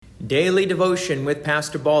Daily Devotion with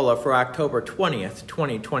Pastor Bola for October 20th,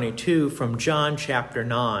 2022 from John chapter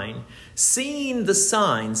 9. Seeing the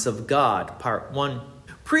Signs of God, Part 1.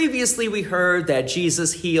 Previously we heard that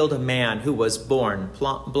Jesus healed a man who was born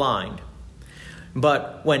blind.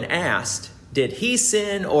 But when asked, did he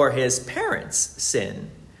sin or his parents sin?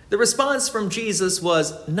 The response from Jesus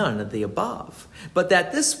was none of the above, but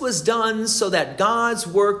that this was done so that God's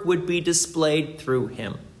work would be displayed through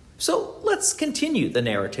him. So let's continue the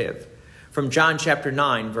narrative from John chapter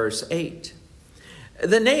 9, verse 8.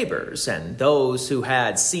 The neighbors and those who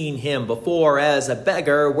had seen him before as a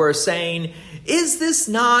beggar were saying, "Is this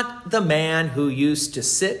not the man who used to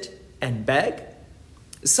sit and beg?"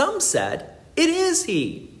 Some said, "It is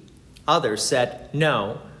he." Others said,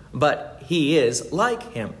 "No, but he is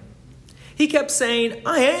like him." He kept saying,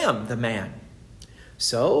 "I am the man."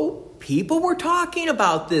 So people were talking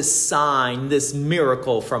about this sign, this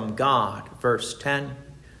miracle from God. Verse 10.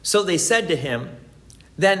 So they said to him,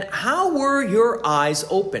 "Then how were your eyes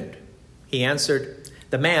opened?" He answered,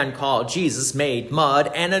 "The man called Jesus made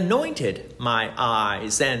mud and anointed my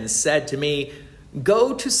eyes and said to me,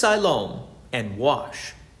 'Go to Siloam and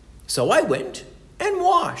wash.' So I went and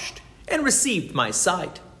washed and received my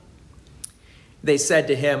sight." They said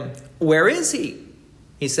to him, "Where is he?"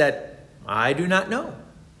 He said, "I do not know."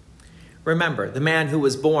 Remember, the man who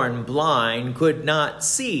was born blind could not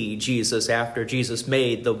see Jesus after Jesus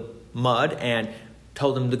made the mud and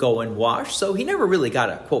told him to go and wash, so he never really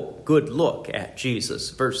got a, quote, good look at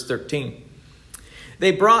Jesus. Verse 13.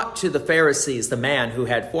 They brought to the Pharisees the man who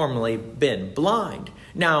had formerly been blind.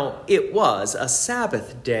 Now, it was a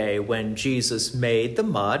Sabbath day when Jesus made the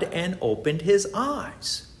mud and opened his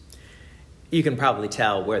eyes. You can probably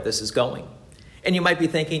tell where this is going. And you might be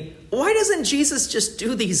thinking, why doesn't Jesus just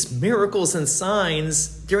do these miracles and signs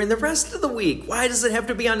during the rest of the week? Why does it have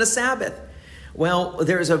to be on the Sabbath? Well,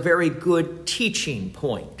 there's a very good teaching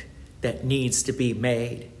point that needs to be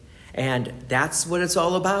made. And that's what it's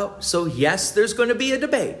all about. So yes, there's going to be a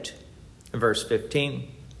debate. Verse 15.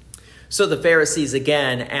 So the Pharisees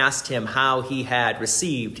again asked him how he had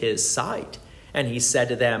received his sight. And he said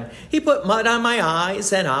to them, "He put mud on my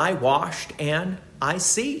eyes, and I washed, and I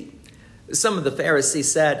see." Some of the Pharisees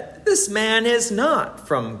said, "This man is not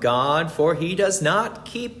from God, for he does not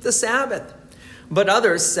keep the Sabbath." But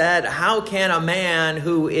others said, "How can a man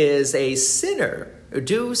who is a sinner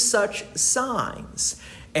do such signs?"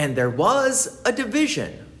 And there was a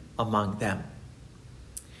division among them.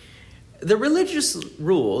 The religious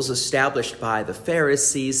rules established by the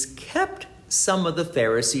Pharisees kept some of the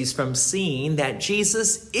Pharisees from seeing that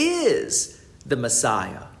Jesus is the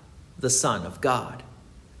Messiah, the Son of God.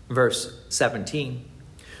 Verse 17.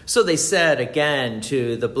 So they said again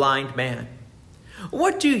to the blind man,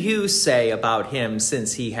 "What do you say about him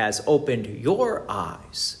since he has opened your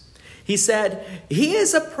eyes?" He said, "He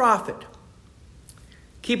is a prophet."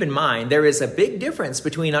 Keep in mind, there is a big difference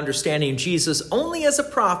between understanding Jesus only as a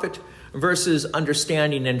prophet versus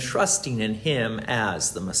understanding and trusting in him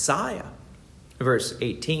as the Messiah. Verse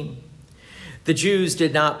 18. The Jews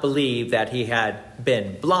did not believe that he had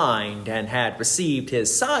been blind and had received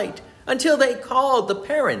his sight until they called the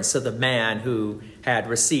parents of the man who had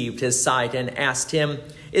received his sight and asked him,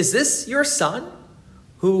 "Is this your son,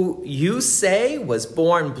 who you say was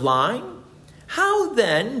born blind? How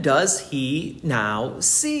then does he now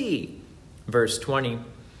see?" Verse 20.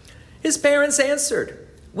 His parents answered,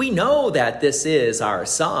 "We know that this is our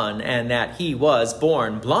son and that he was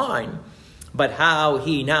born blind. But how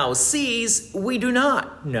he now sees, we do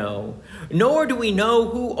not know, nor do we know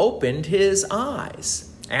who opened his eyes.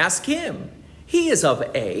 Ask him. He is of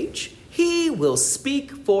age. He will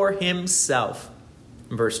speak for himself."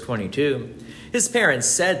 Verse 22. His parents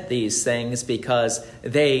said these things because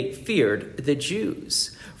they feared the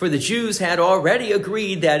Jews. For the Jews had already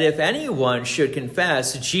agreed that if anyone should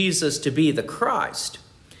confess Jesus to be the Christ,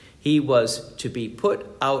 he was to be put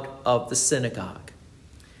out of the synagogue.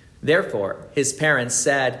 Therefore, his parents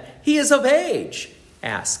said, "He is of age.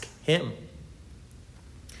 Ask him."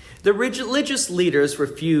 The religious leaders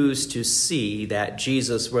refused to see that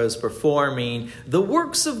Jesus was performing the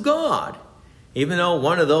works of God, even though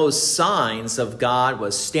one of those signs of God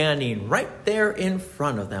was standing right there in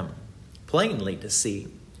front of them, plainly to see.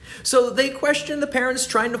 So they questioned the parents,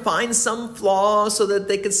 trying to find some flaw so that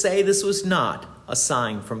they could say this was not a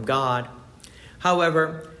sign from God.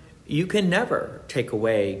 However, you can never take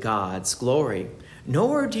away God's glory,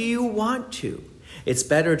 nor do you want to. It's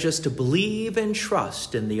better just to believe and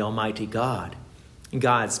trust in the Almighty God.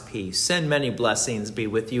 God's peace and many blessings be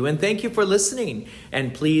with you, and thank you for listening.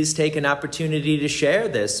 And please take an opportunity to share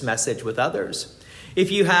this message with others. If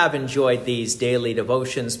you have enjoyed these daily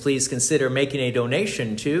devotions, please consider making a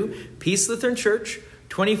donation to Peace Lutheran Church,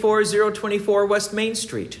 24024 West Main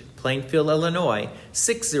Street, Plainfield, Illinois,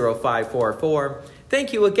 60544.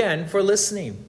 Thank you again for listening.